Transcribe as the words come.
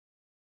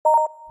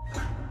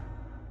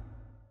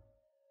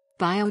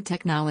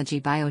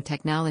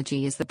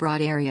Biotechnology is the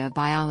broad area of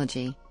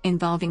biology,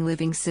 involving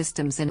living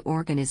systems and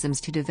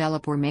organisms to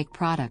develop or make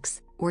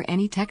products, or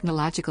any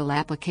technological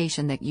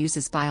application that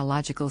uses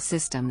biological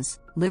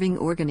systems, living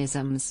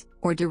organisms,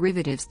 or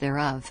derivatives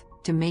thereof,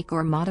 to make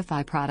or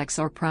modify products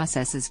or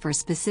processes for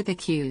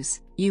specific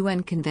use.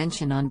 UN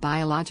Convention on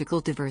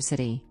Biological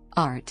Diversity,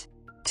 Art.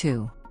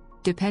 2.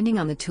 Depending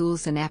on the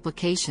tools and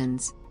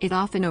applications, it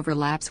often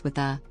overlaps with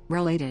the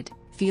related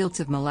fields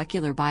of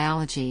molecular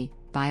biology,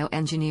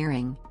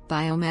 bioengineering,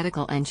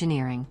 biomedical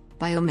engineering,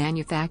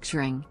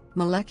 biomanufacturing,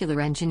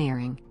 molecular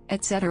engineering,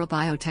 etc.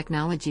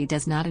 Biotechnology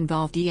does not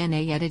involve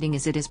DNA editing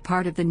as it is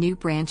part of the new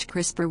branch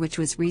CRISPR, which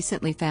was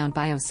recently found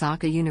by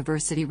Osaka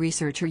University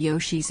researcher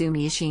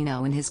Yoshizumi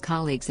Ishino and his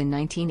colleagues in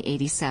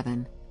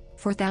 1987.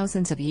 For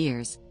thousands of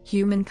years,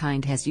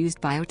 humankind has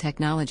used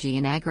biotechnology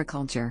in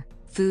agriculture,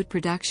 food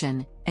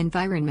production,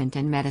 environment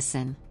and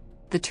medicine.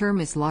 The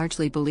term is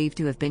largely believed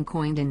to have been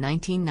coined in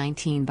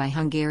 1919 by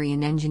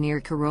Hungarian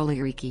engineer Károly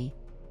Ereky.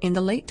 In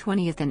the late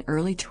 20th and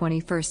early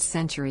 21st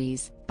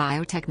centuries,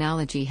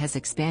 biotechnology has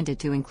expanded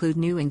to include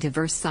new and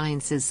diverse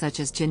sciences such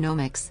as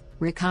genomics,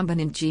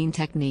 recombinant gene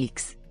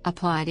techniques,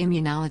 applied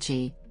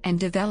immunology, and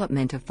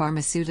development of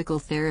pharmaceutical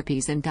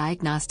therapies and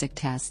diagnostic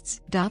tests.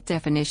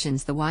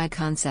 Definitions: the wide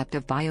concept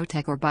of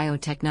biotech or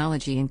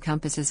biotechnology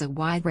encompasses a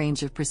wide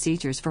range of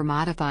procedures for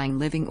modifying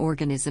living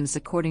organisms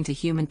according to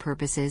human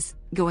purposes,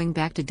 going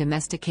back to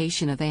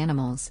domestication of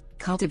animals,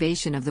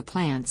 cultivation of the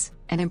plants,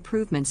 and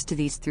improvements to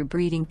these through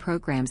breeding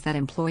programs that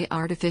employ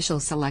artificial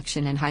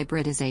selection and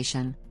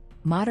hybridization.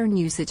 Modern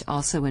usage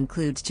also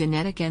includes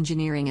genetic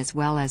engineering as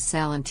well as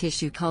cell and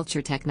tissue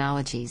culture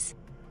technologies.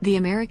 The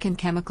American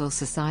Chemical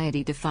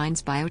Society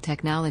defines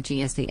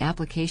biotechnology as the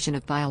application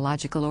of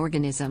biological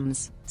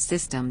organisms,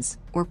 systems,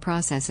 or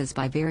processes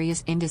by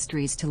various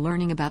industries to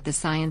learning about the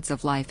science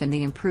of life and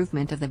the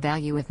improvement of the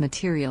value of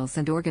materials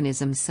and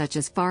organisms such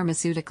as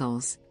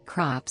pharmaceuticals,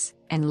 crops,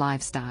 and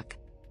livestock.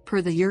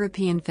 Per the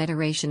European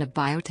Federation of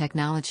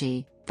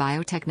Biotechnology,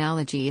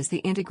 biotechnology is the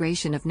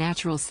integration of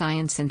natural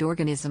science and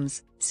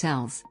organisms,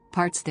 cells,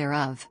 parts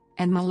thereof,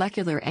 and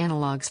molecular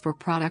analogues for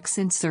products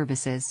and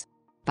services.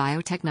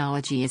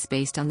 Biotechnology is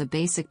based on the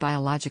basic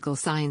biological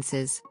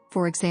sciences,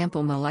 for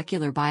example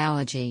molecular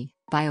biology,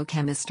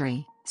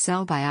 biochemistry,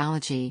 cell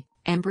biology,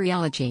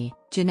 embryology,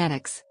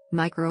 genetics,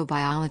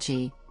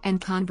 microbiology, and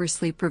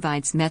conversely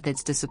provides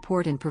methods to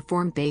support and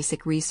perform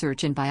basic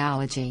research in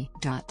biology.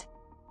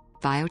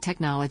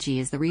 Biotechnology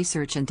is the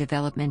research and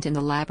development in the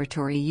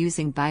laboratory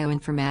using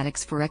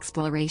bioinformatics for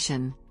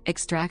exploration,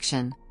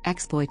 extraction,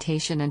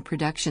 exploitation and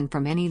production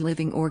from any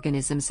living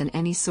organisms and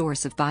any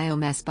source of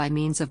biomass by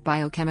means of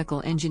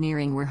biochemical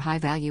engineering where high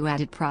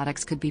value-added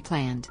products could be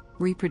planned,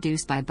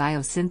 reproduced by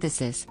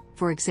biosynthesis,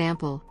 for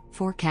example,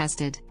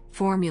 forecasted,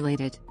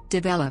 formulated,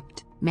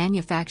 developed,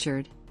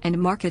 manufactured, and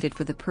marketed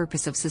for the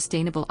purpose of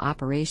sustainable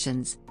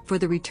operations, for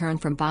the return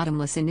from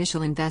bottomless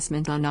initial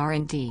investment on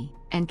R&D,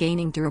 and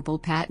gaining durable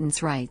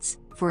patents rights,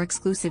 for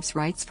exclusives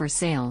rights for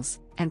sales,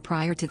 and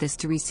prior to this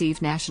to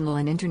receive national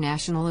and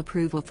international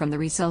approval from the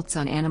results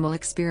on animal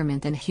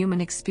experiment and human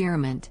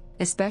experiment,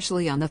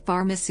 especially on the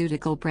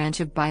pharmaceutical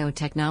branch of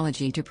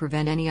biotechnology to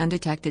prevent any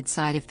undetected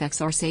side effects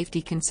or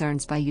safety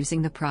concerns by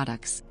using the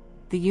products.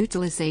 The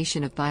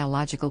utilization of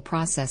biological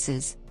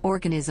processes,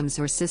 organisms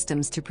or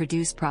systems to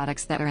produce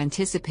products that are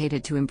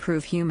anticipated to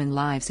improve human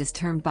lives is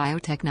termed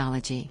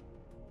biotechnology.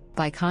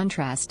 By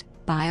contrast,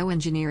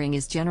 bioengineering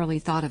is generally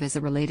thought of as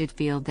a related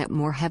field that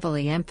more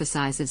heavily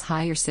emphasizes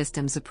higher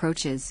systems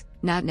approaches,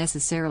 not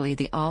necessarily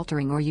the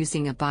altering or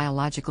using of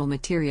biological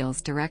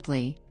materials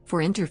directly, for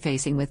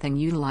interfacing with and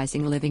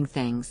utilizing living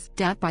things.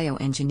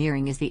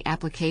 Bioengineering is the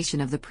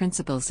application of the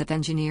principles of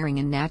engineering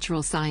and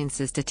natural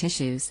sciences to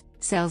tissues,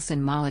 cells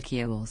and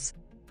molecules.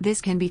 This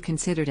can be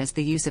considered as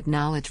the use of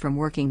knowledge from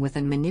working with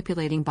and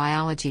manipulating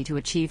biology to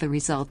achieve a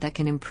result that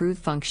can improve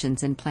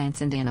functions in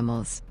plants and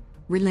animals.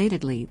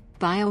 Relatedly,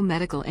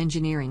 biomedical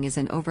engineering is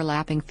an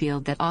overlapping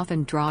field that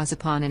often draws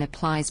upon and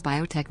applies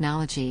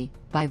biotechnology,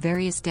 by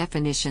various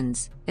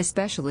definitions,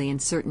 especially in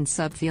certain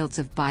subfields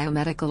of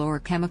biomedical or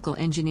chemical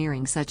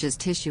engineering such as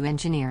tissue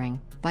engineering,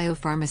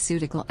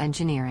 biopharmaceutical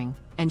engineering,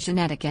 and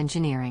genetic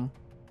engineering.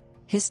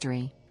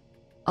 History.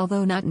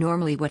 Although not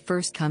normally what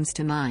first comes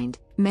to mind,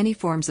 many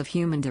forms of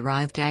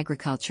human-derived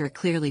agriculture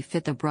clearly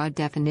fit the broad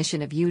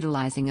definition of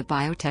utilizing a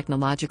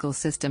biotechnological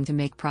system to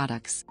make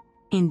products.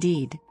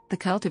 Indeed, the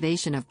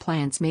cultivation of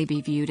plants may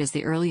be viewed as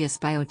the earliest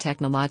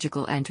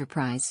biotechnological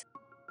enterprise.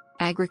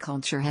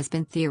 Agriculture has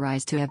been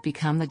theorized to have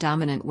become the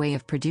dominant way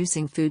of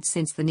producing food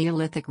since the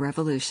Neolithic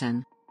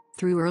Revolution.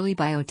 Through early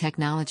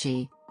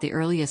biotechnology, the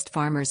earliest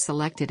farmers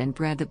selected and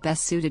bred the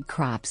best-suited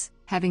crops,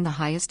 having the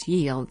highest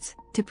yields,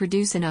 to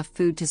produce enough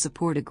food to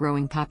support a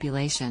growing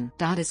population.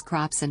 As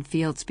crops and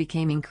fields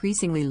became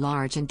increasingly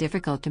large and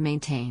difficult to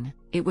maintain,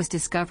 it was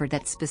discovered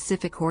that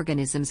specific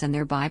organisms and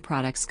their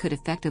byproducts could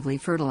effectively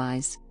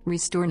fertilize,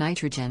 restore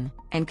nitrogen,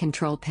 and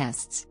control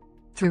pests.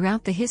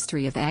 Throughout the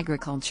history of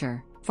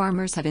agriculture,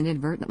 Farmers had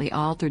inadvertently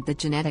altered the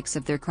genetics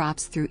of their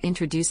crops through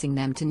introducing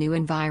them to new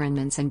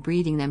environments and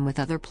breeding them with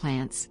other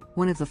plants,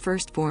 one of the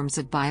first forms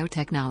of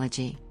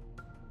biotechnology.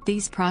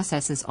 These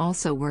processes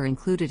also were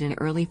included in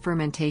early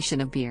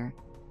fermentation of beer.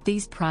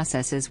 These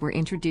processes were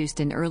introduced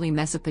in early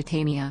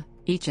Mesopotamia,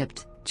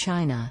 Egypt,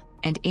 China,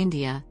 and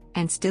India,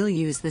 and still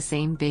use the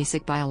same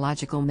basic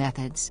biological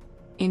methods.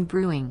 In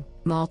brewing,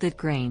 malted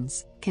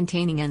grains,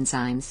 containing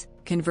enzymes,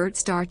 convert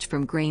starch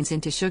from grains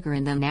into sugar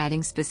and then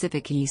adding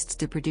specific yeasts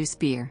to produce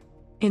beer.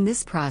 In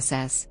this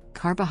process,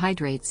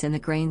 carbohydrates in the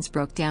grains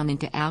broke down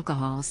into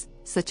alcohols,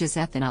 such as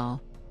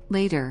ethanol.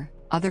 Later,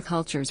 other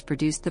cultures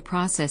produced the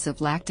process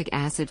of lactic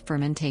acid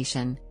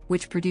fermentation,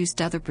 which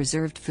produced other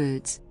preserved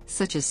foods,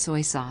 such as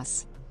soy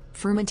sauce.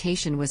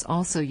 Fermentation was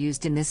also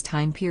used in this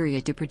time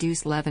period to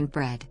produce leavened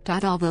bread.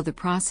 Although the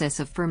process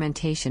of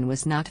fermentation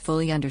was not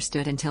fully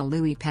understood until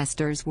Louis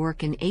Pasteur's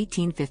work in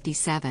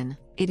 1857,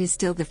 it is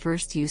still the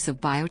first use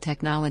of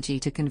biotechnology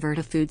to convert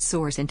a food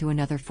source into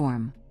another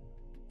form.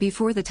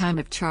 Before the time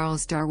of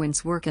Charles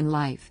Darwin's work and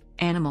life,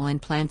 animal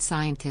and plant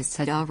scientists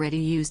had already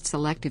used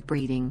selective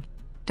breeding.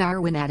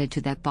 Darwin added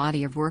to that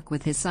body of work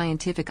with his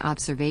scientific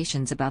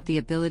observations about the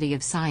ability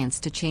of science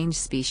to change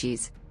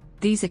species.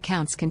 These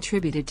accounts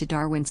contributed to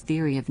Darwin's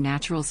theory of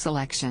natural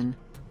selection.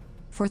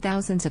 For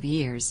thousands of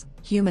years,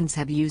 humans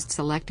have used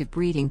selective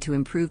breeding to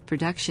improve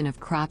production of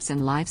crops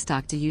and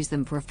livestock to use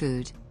them for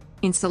food.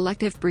 In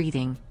selective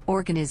breeding,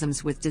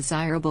 organisms with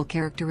desirable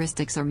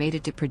characteristics are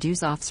mated to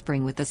produce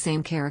offspring with the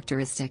same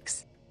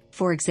characteristics.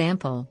 For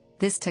example,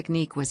 this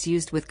technique was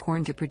used with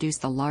corn to produce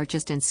the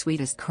largest and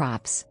sweetest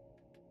crops.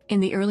 In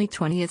the early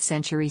 20th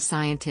century,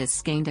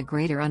 scientists gained a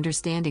greater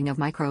understanding of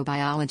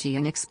microbiology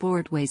and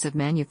explored ways of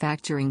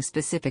manufacturing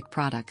specific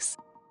products.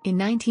 In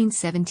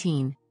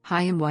 1917,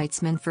 Chaim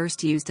Weizmann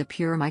first used a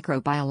pure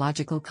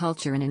microbiological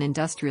culture in an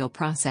industrial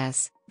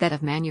process, that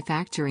of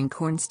manufacturing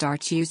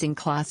cornstarch using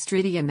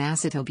Clostridium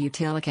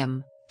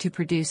acetobutylicum, to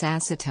produce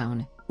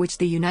acetone, which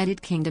the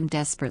United Kingdom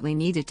desperately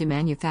needed to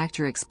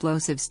manufacture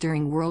explosives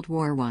during World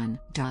War I.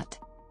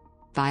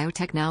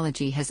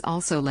 Biotechnology has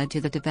also led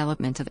to the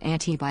development of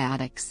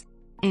antibiotics.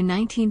 In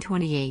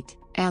 1928,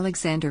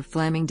 Alexander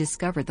Fleming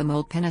discovered the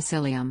mold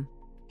Penicillium.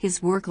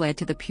 His work led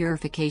to the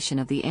purification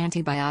of the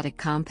antibiotic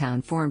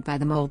compound formed by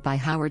the mold by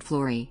Howard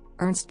Florey,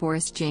 Ernst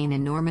Boris Jayne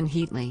and Norman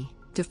Heatley,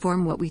 to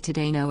form what we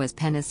today know as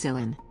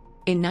penicillin.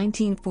 In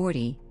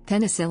 1940,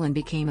 penicillin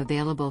became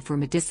available for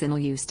medicinal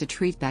use to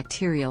treat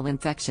bacterial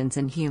infections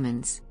in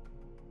humans.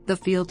 The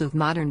field of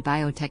modern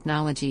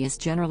biotechnology is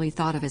generally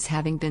thought of as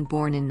having been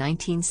born in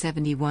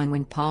 1971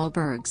 when Paul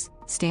Berg's,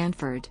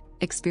 Stanford,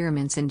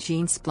 experiments in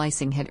gene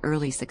splicing had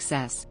early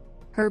success.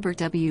 Herbert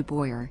W.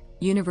 Boyer,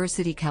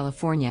 University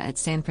California at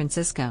San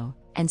Francisco,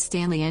 and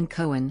Stanley N.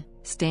 Cohen,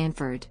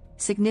 Stanford,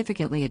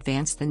 significantly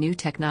advanced the new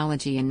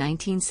technology in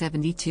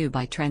 1972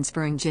 by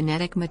transferring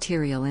genetic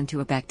material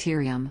into a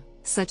bacterium,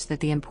 such that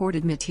the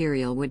imported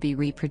material would be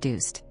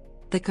reproduced.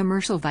 The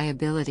commercial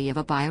viability of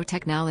a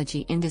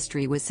biotechnology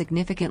industry was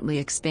significantly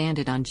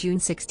expanded on June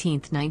 16,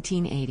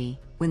 1980,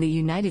 when the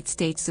United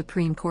States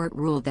Supreme Court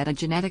ruled that a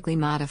genetically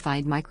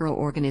modified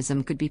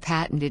microorganism could be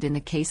patented in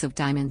the case of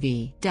Diamond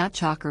V.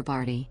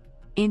 Chakrabarty.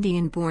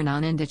 Indian-born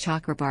Ananda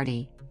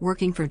Chakrabarty,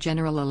 working for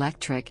General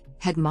Electric,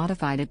 had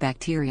modified a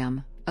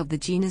bacterium, of the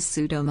genus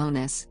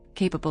Pseudomonas,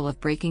 capable of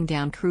breaking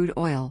down crude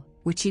oil,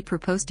 which he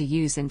proposed to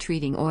use in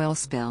treating oil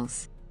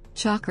spills.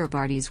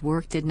 Chakrabarty's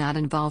work did not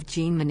involve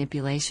gene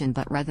manipulation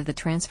but rather the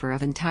transfer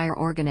of entire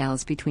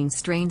organelles between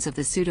strains of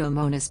the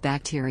Pseudomonas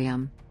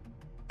bacterium.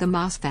 The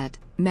MOSFET,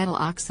 metal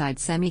oxide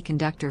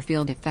semiconductor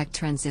field effect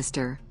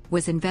transistor,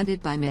 was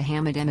invented by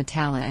Mohammed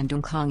Ematalla and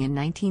Dong Kong in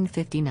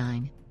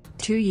 1959.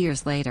 2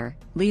 years later,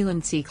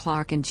 Leland C.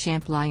 Clark and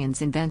Champ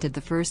Lyons invented the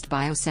first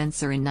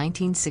biosensor in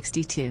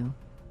 1962.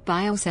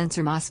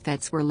 Biosensor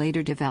MOSFETs were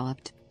later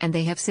developed, and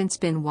they have since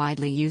been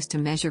widely used to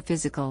measure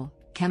physical,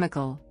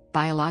 chemical,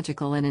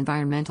 biological and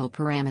environmental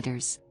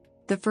parameters.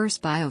 The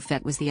first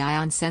BioFET was the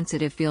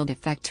ion-sensitive field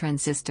effect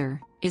transistor,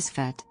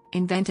 ISFET,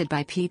 invented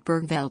by Pete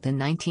Bergveld in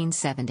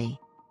 1970.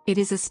 It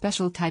is a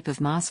special type of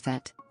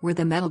MOSFET, where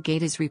the metal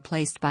gate is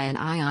replaced by an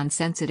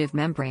ion-sensitive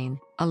membrane,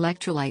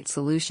 electrolyte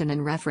solution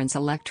and reference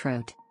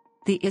electrode.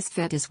 The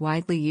ISFET is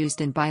widely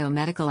used in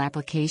biomedical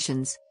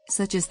applications,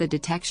 such as the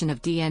detection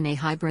of DNA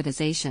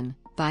hybridization,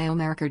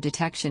 biomarker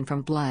detection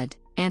from blood,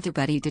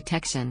 antibody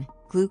detection,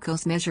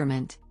 glucose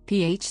measurement,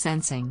 pH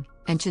sensing,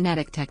 and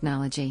genetic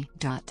technology.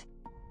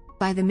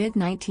 By the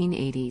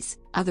mid-1980s,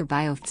 other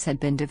biofETs had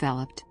been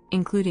developed,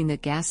 including the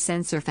gas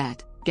sensor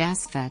FET,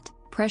 GasFET,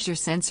 pressure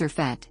sensor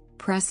FET,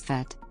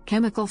 PressFET,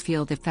 chemical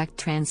field effect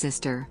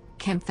transistor,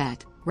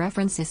 ChemFET,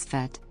 reference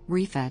ISFET,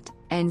 ReFET,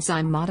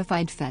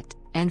 enzyme-modified FET,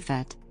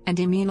 ENFET, and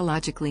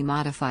immunologically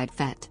modified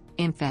FET,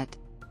 IMFET.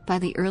 By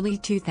the early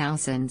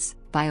 2000s,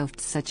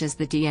 biofETs such as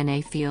the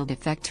DNA field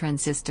effect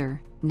transistor,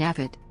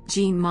 NAVET,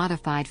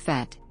 gene-modified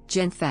FET,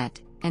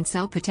 GenFET, and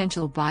cell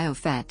potential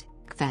biofET,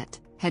 CFET,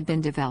 had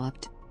been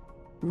developed.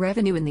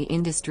 Revenue in the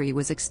industry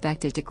was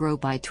expected to grow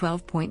by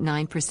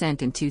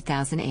 12.9% in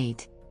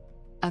 2008.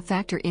 A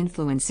factor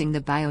influencing the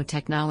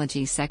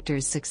biotechnology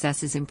sector's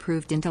success is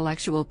improved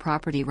intellectual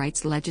property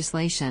rights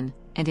legislation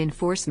and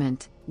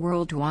enforcement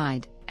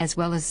worldwide, as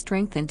well as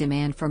strengthened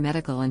demand for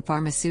medical and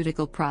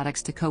pharmaceutical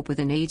products to cope with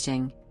an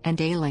aging and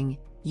ailing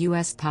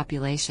U.S.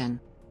 population.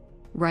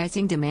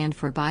 Rising demand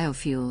for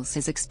biofuels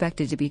is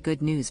expected to be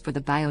good news for the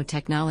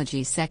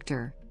biotechnology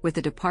sector, with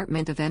the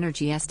Department of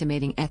Energy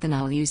estimating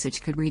ethanol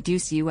usage could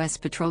reduce U.S.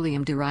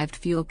 petroleum-derived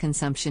fuel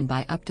consumption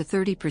by up to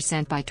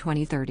 30% by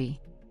 2030.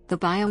 The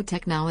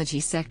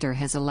biotechnology sector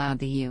has allowed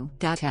the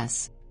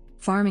U.S.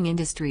 farming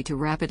industry to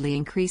rapidly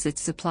increase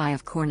its supply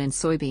of corn and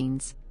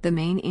soybeans, the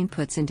main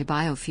inputs into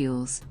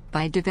biofuels,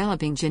 by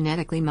developing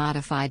genetically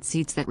modified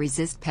seeds that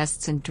resist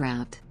pests and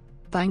drought.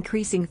 By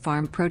increasing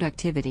farm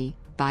productivity,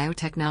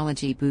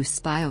 biotechnology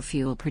boosts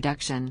biofuel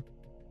production.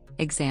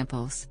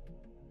 Examples: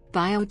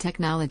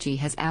 biotechnology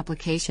has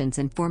applications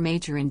in 4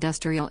 major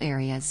industrial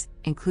areas,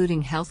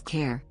 including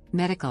healthcare,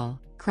 medical,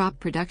 crop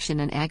production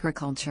and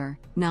agriculture,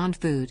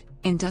 non-food,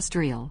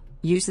 industrial,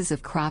 uses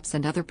of crops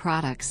and other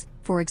products,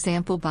 for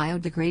example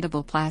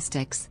biodegradable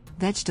plastics,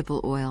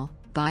 vegetable oil,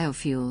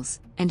 biofuels,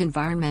 and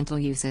environmental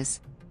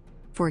uses.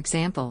 For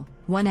example,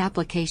 one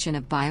application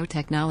of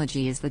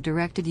biotechnology is the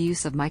directed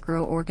use of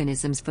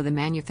microorganisms for the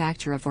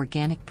manufacture of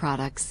organic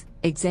products.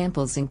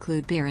 Examples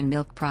include beer and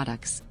milk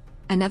products.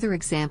 Another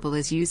example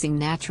is using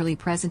naturally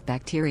present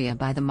bacteria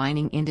by the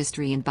mining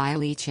industry in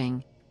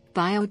bioleaching.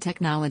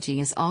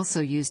 Biotechnology is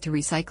also used to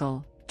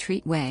recycle,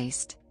 treat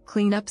waste,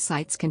 clean up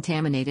sites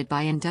contaminated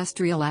by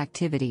industrial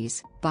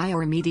activities,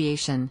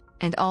 bioremediation,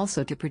 and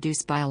also to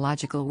produce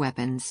biological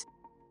weapons.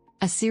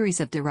 A series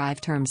of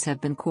derived terms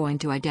have been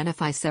coined to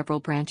identify several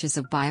branches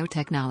of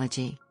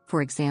biotechnology,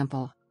 for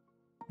example,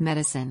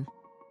 medicine.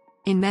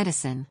 In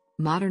medicine,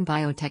 modern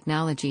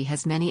biotechnology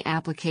has many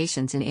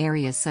applications in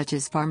areas such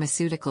as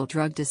pharmaceutical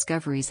drug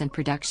discoveries and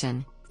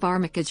production,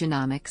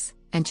 pharmacogenomics,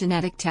 and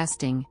genetic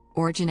testing,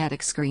 or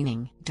genetic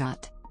screening.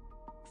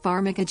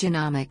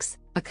 Pharmacogenomics,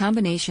 a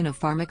combination of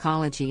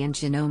pharmacology and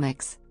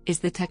genomics, is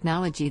the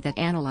technology that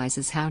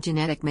analyzes how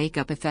genetic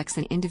makeup affects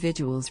an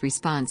individual's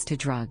response to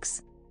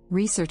drugs.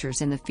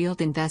 Researchers in the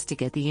field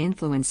investigate the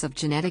influence of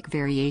genetic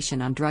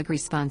variation on drug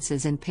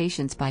responses in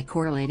patients by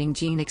correlating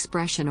gene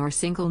expression or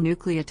single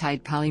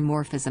nucleotide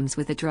polymorphisms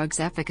with a drug's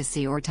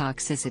efficacy or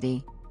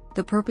toxicity.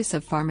 The purpose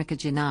of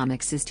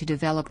pharmacogenomics is to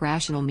develop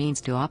rational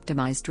means to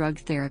optimize drug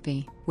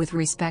therapy, with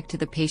respect to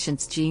the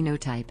patient's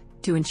genotype,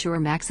 to ensure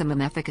maximum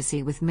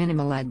efficacy with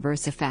minimal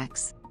adverse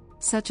effects.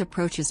 Such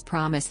approaches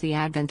promise the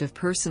advent of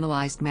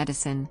personalized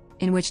medicine,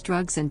 in which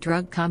drugs and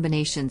drug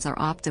combinations are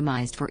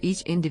optimized for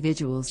each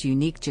individual's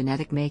unique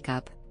genetic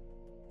makeup.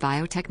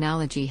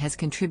 Biotechnology has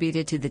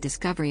contributed to the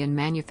discovery and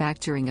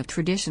manufacturing of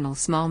traditional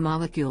small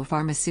molecule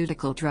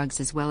pharmaceutical drugs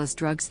as well as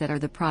drugs that are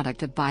the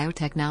product of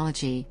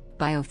biotechnology,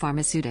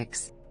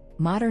 biopharmaceutics.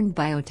 Modern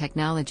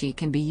biotechnology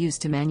can be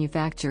used to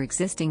manufacture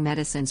existing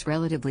medicines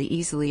relatively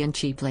easily and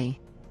cheaply.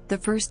 The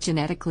first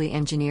genetically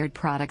engineered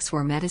products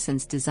were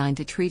medicines designed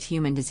to treat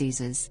human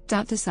diseases.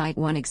 To cite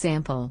one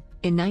example,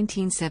 in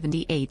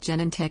 1978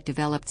 Genentech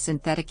developed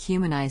synthetic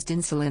humanized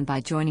insulin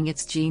by joining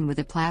its gene with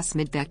a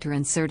plasmid vector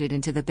inserted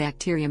into the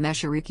bacterium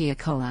Escherichia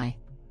coli.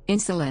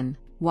 Insulin,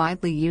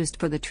 widely used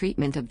for the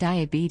treatment of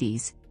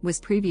diabetes, was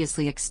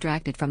previously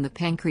extracted from the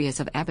pancreas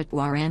of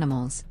abattoir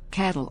animals,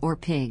 cattle or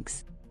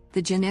pigs.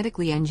 The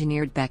genetically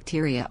engineered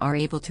bacteria are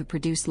able to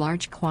produce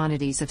large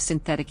quantities of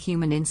synthetic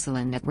human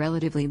insulin at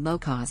relatively low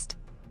cost.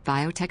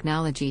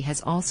 Biotechnology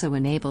has also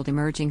enabled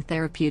emerging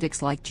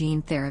therapeutics like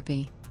gene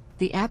therapy.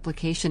 The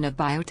application of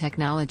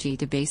biotechnology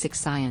to basic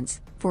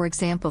science, for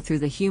example through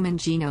the Human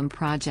Genome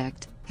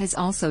Project, has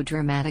also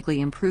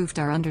dramatically improved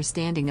our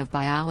understanding of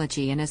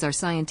biology, and as our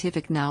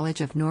scientific knowledge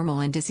of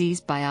normal and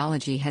disease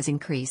biology has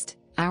increased,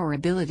 our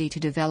ability to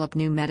develop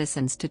new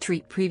medicines to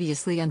treat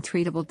previously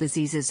untreatable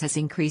diseases has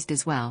increased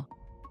as well.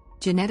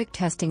 Genetic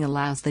testing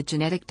allows the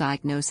genetic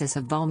diagnosis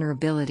of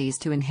vulnerabilities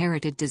to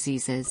inherited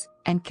diseases,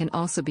 and can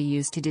also be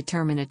used to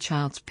determine a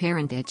child's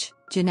parentage,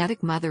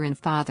 genetic mother and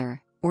father,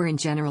 or in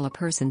general a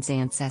person's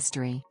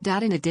ancestry.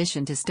 In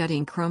addition to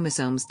studying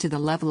chromosomes to the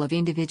level of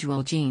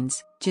individual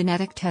genes,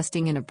 genetic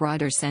testing in a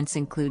broader sense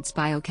includes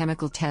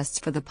biochemical tests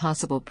for the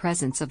possible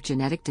presence of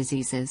genetic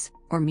diseases,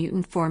 or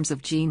mutant forms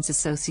of genes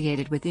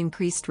associated with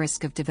increased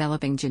risk of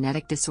developing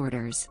genetic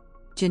disorders.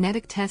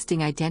 Genetic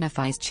testing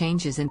identifies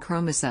changes in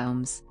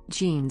chromosomes,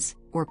 genes,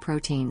 or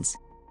proteins.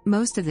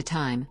 Most of the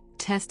time,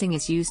 testing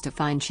is used to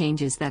find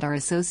changes that are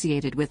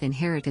associated with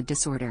inherited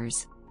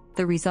disorders.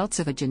 The results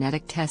of a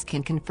genetic test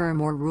can confirm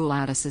or rule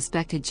out a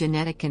suspected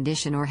genetic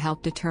condition or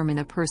help determine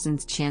a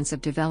person's chance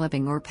of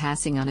developing or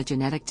passing on a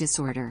genetic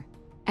disorder.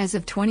 As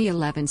of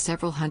 2011,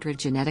 several hundred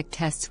genetic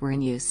tests were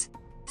in use.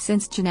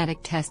 Since genetic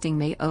testing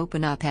may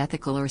open up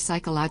ethical or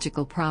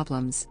psychological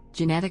problems,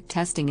 genetic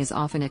testing is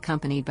often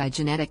accompanied by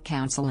genetic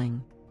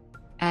counseling.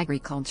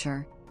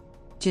 Agriculture.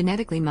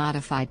 Genetically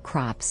modified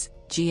crops,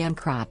 GM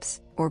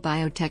crops, or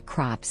biotech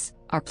crops,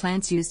 are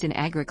plants used in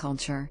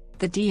agriculture,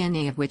 the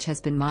DNA of which has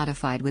been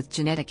modified with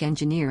genetic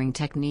engineering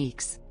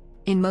techniques.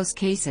 In most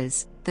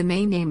cases, The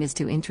main aim is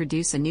to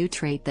introduce a new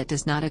trait that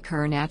does not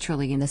occur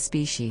naturally in the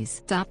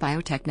species.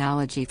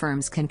 Biotechnology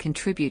firms can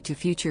contribute to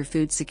future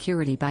food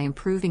security by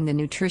improving the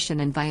nutrition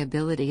and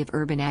viability of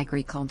urban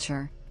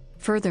agriculture.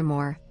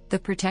 Furthermore, the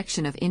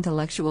protection of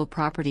intellectual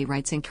property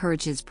rights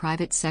encourages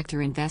private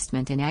sector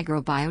investment in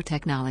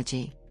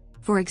agrobiotechnology.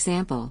 For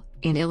example,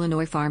 in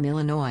Illinois Farm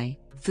Illinois,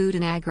 Food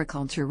and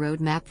Agriculture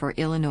Roadmap for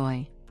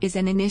Illinois is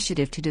an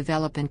initiative to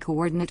develop and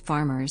coordinate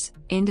farmers,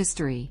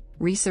 industry,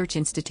 research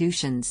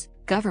institutions,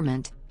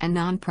 government, and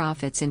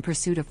nonprofits in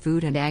pursuit of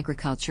food and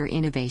agriculture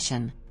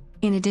innovation.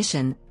 In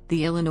addition,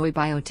 the Illinois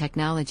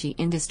Biotechnology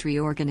Industry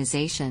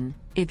Organization,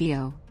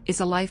 IBIO,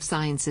 is a life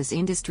sciences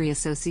industry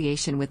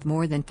association with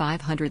more than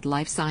 500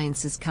 life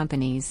sciences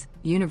companies,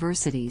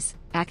 universities,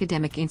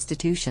 academic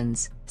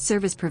institutions,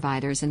 service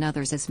providers and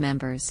others as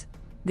members.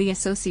 The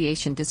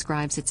association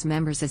describes its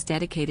members as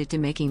dedicated to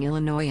making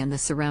Illinois and the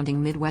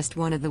surrounding Midwest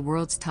one of the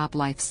world's top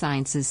life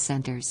sciences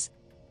centers.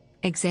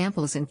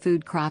 Examples in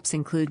food crops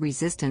include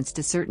resistance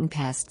to certain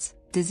pests,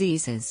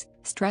 diseases,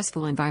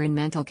 stressful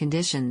environmental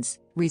conditions,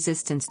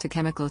 resistance to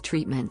chemical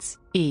treatments,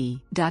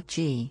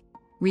 e.g.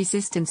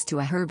 resistance to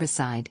a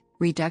herbicide,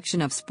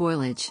 reduction of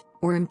spoilage,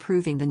 or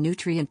improving the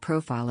nutrient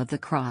profile of the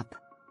crop.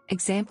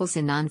 Examples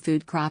in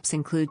non-food crops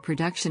include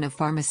production of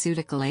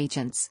pharmaceutical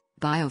agents,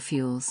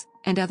 biofuels,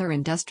 and other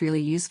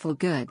industrially useful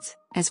goods,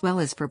 as well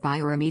as for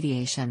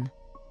bioremediation.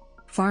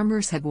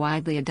 Farmers have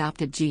widely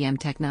adopted GM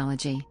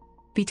technology.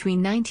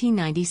 Between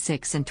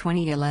 1996 and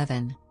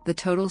 2011, the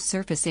total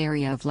surface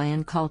area of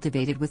land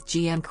cultivated with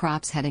GM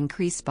crops had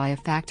increased by a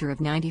factor of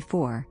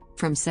 94,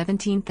 from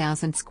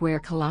 17,000 square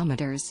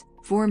kilometers,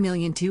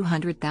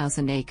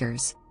 4,200,000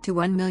 acres, to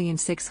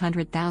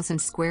 1,600,000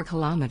 square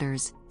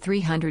kilometers,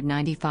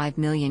 395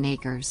 million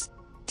acres.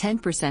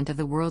 10% of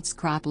the world's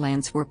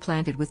croplands were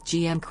planted with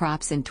GM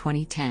crops in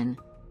 2010.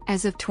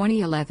 As of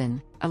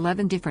 2011,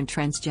 11 different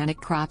transgenic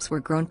crops were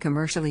grown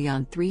commercially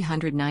on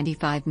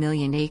 395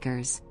 million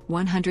acres,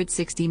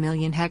 160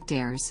 million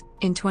hectares,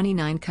 in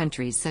 29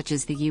 countries such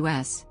as the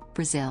US,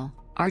 Brazil,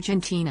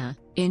 Argentina,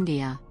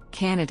 India,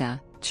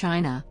 Canada,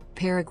 China,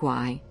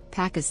 Paraguay,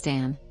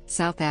 Pakistan,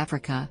 South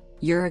Africa,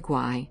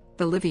 Uruguay,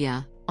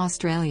 Bolivia,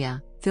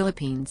 Australia,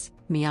 Philippines,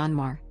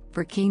 Myanmar,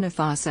 Burkina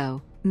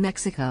Faso,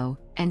 Mexico,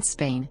 and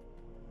Spain.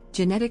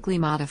 Genetically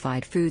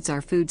modified foods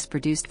are foods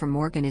produced from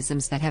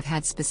organisms that have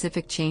had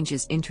specific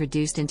changes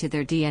introduced into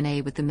their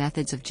DNA with the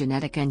methods of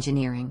genetic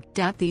engineering.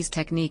 These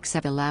techniques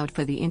have allowed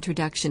for the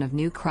introduction of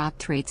new crop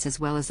traits as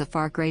well as a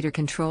far greater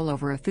control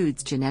over a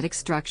food's genetic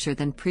structure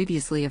than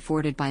previously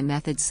afforded by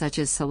methods such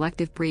as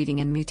selective breeding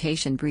and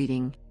mutation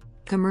breeding.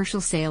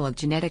 Commercial sale of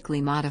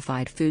genetically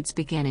modified foods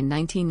began in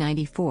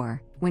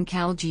 1994, when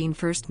Calgene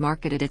first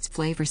marketed its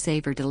Flavor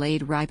Savor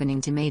delayed ripening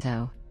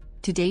tomato.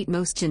 To date,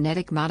 most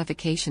genetic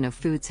modification of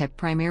foods have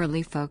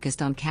primarily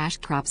focused on cash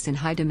crops in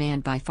high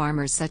demand by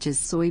farmers such as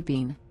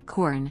soybean,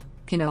 corn,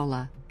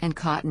 canola, and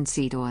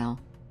cottonseed oil.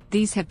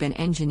 These have been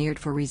engineered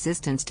for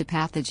resistance to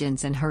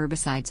pathogens and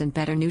herbicides and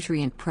better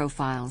nutrient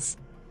profiles.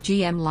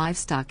 GM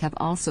livestock have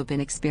also been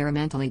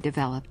experimentally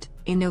developed.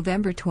 In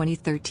November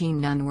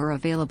 2013, none were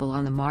available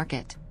on the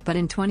market, but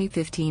in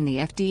 2015 the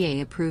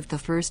FDA approved the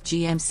first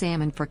GM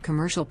salmon for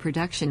commercial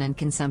production and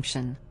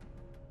consumption.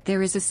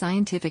 There is a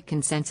scientific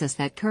consensus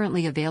that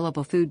currently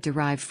available food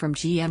derived from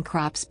GM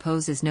crops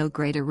poses no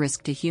greater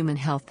risk to human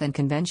health than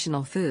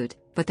conventional food,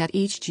 but that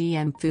each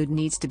GM food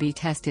needs to be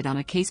tested on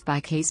a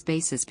case-by-case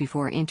basis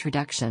before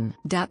introduction.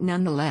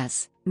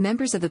 Nonetheless,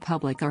 members of the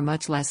public are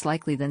much less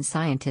likely than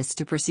scientists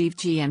to perceive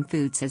GM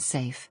foods as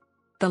safe.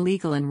 The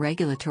legal and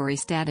regulatory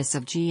status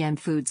of GM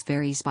foods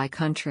varies by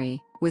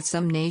country, with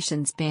some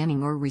nations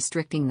banning or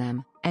restricting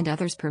them, and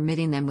others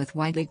permitting them with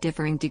widely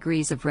differing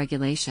degrees of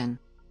regulation.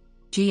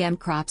 GM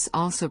crops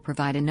also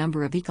provide a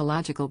number of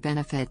ecological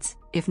benefits,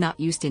 if not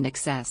used in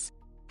excess.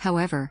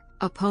 However,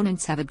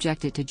 opponents have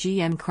objected to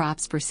GM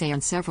crops per se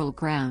on several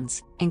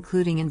grounds,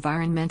 including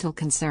environmental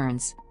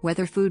concerns,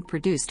 whether food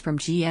produced from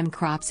GM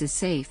crops is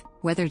safe,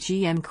 whether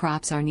GM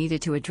crops are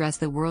needed to address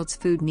the world's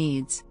food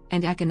needs,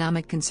 and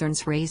economic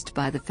concerns raised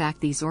by the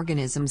fact these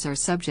organisms are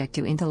subject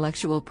to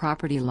intellectual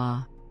property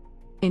law.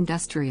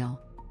 Industrial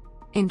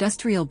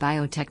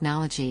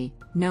biotechnology,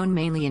 known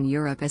mainly in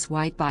Europe as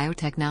white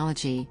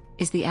biotechnology,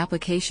 is the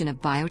application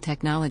of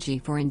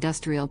biotechnology for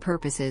industrial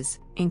purposes,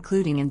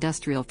 including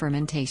industrial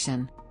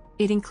fermentation.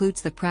 It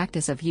includes the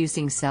practice of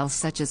using cells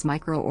such as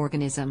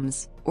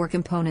microorganisms, or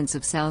components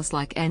of cells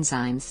like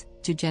enzymes,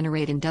 to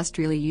generate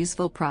industrially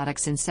useful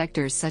products in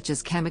sectors such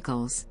as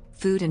chemicals,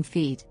 food and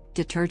feed,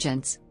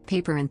 detergents,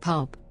 paper and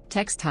pulp,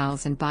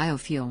 textiles and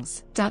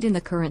biofuels. In the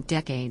current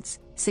decades,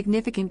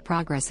 significant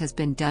progress has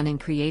been done in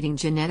creating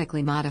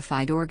genetically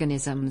modified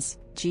organisms,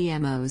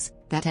 GMOs,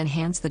 that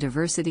enhance the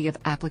diversity of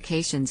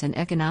applications and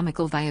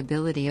economical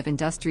viability of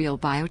industrial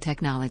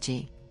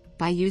biotechnology.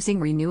 By using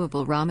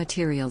renewable raw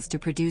materials to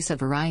produce a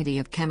variety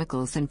of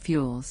chemicals and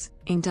fuels,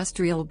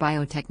 industrial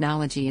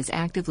biotechnology is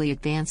actively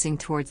advancing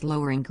towards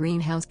lowering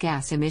greenhouse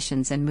gas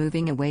emissions and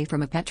moving away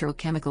from a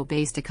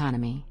petrochemical-based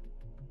economy.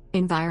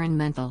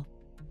 Environmental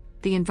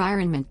The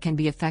environment can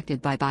be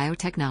affected by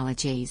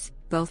biotechnologies,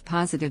 both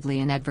positively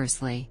and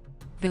adversely.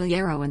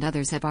 Villero and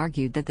others have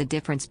argued that the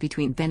difference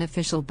between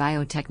beneficial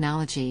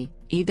biotechnology,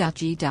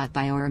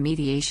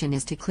 bioremediation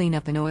is to clean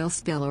up an oil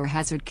spill or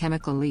hazard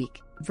chemical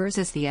leak,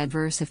 versus the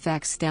adverse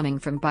effects stemming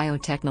from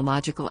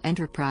biotechnological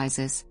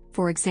enterprises,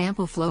 for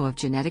example flow of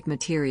genetic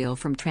material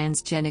from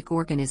transgenic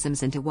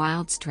organisms into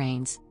wild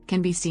strains,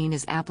 can be seen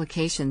as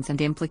applications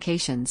and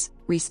implications,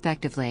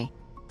 respectively.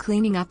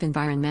 Cleaning up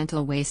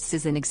environmental wastes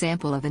is an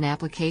example of an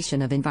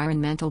application of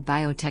environmental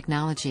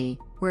biotechnology,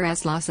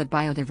 whereas loss of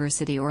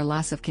biodiversity or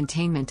loss of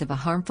containment of a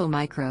harmful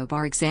microbe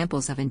are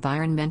examples of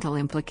environmental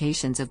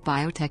implications of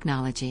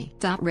biotechnology.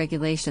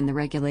 Regulation. The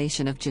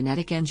regulation of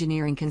genetic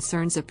engineering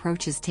concerns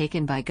approaches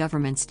taken by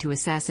governments to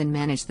assess and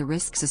manage the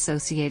risks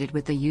associated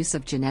with the use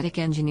of genetic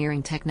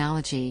engineering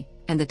technology,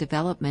 and the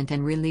development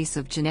and release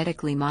of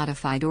genetically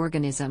modified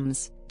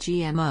organisms,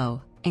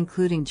 GMO,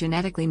 including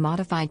genetically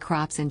modified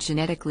crops and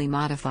genetically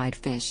modified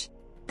fish.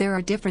 There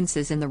are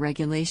differences in the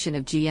regulation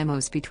of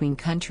GMOs between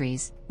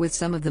countries, with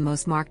some of the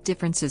most marked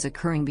differences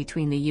occurring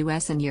between the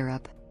US and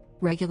Europe.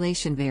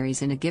 Regulation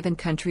varies in a given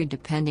country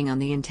depending on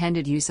the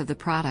intended use of the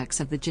products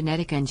of the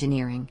genetic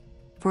engineering.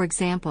 For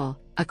example,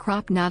 a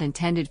crop not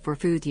intended for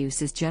food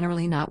use is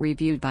generally not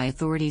reviewed by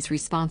authorities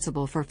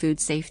responsible for food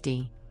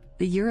safety.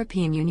 The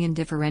European Union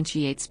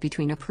differentiates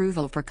between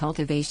approval for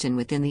cultivation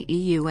within the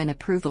EU and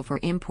approval for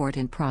import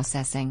and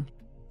processing.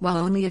 While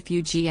only a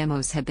few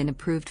GMOs have been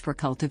approved for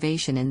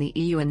cultivation in the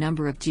EU, a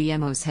number of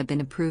GMOs have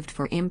been approved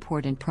for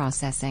import and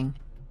processing.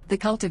 The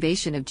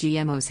cultivation of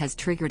GMOs has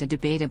triggered a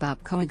debate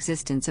about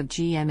coexistence of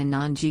GM and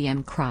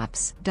non-GM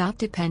crops.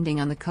 Depending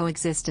on the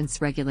coexistence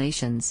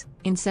regulations,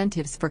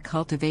 incentives for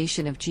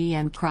cultivation of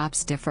GM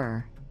crops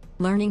differ.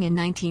 Learning in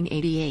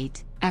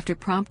 1988, after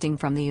prompting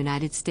from the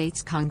United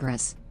States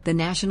Congress, the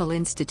National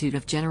Institute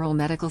of General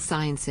Medical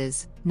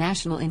Sciences,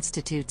 National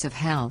Institutes of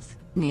Health,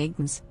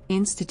 NIGMS,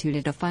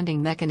 instituted a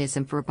funding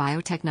mechanism for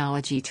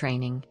biotechnology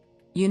training.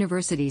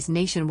 Universities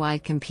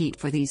nationwide compete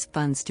for these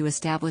funds to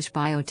establish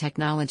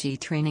biotechnology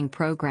training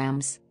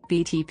programs,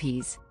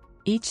 BTPs.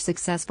 Each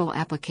successful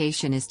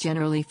application is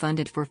generally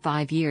funded for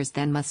 5 years,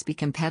 then must be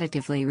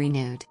competitively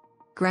renewed.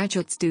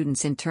 Graduate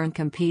students in turn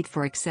compete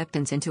for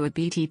acceptance into a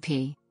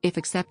BTP. If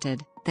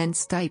accepted, then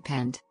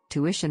stipend,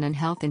 tuition and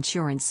health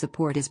insurance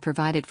support is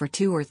provided for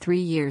 2 or 3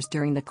 years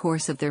during the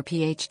course of their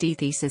PhD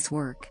thesis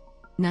work.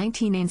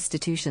 19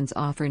 institutions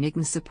offer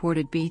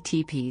NIGM-supported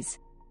BTPs.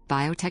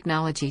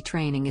 Biotechnology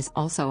training is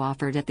also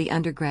offered at the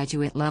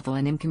undergraduate level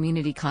and in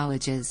community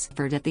colleges.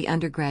 At the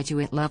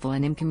undergraduate level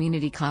and in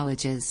community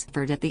colleges.